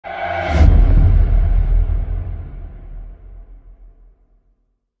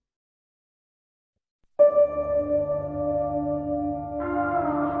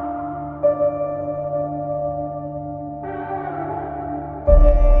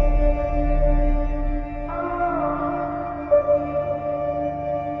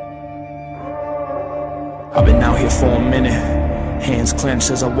I've been out here for a minute, hands clenched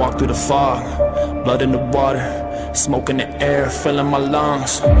as I walk through the fog. Blood in the water, smoke in the air, filling my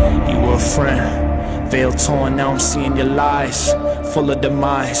lungs. You were a friend, veil torn, now I'm seeing your lies, full of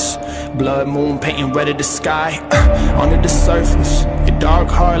demise. Blood moon painting red of the sky. Under the surface, your dark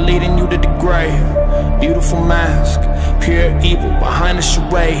heart leading you to the grave. Beautiful mask, pure evil behind the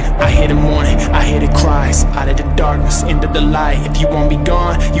charade. I hear the mourning, I hear the cries, out of the darkness, into the light. If you want me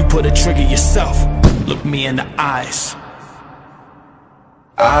gone, you put a trigger yourself. Look me in the eyes.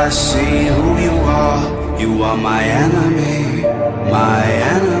 I see who you are. You are my enemy, my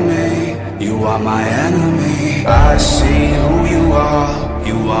enemy. You are my enemy. I see who you are.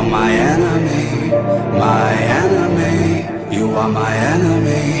 You are my enemy, my enemy. You are my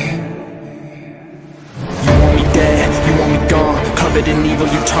enemy. You want me dead, you want me gone, covered in evil,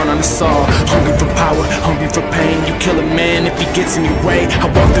 you turn on the saw. Hungry for power, hungry for pain, you kill a man if he gets in your way. I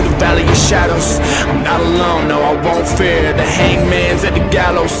walk through the valley of shadows, I'm not alone, no, I won't fear the hangman's at the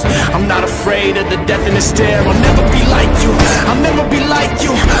gallows. I'm not afraid of the death in the stare. I'll never be like you, I'll never be like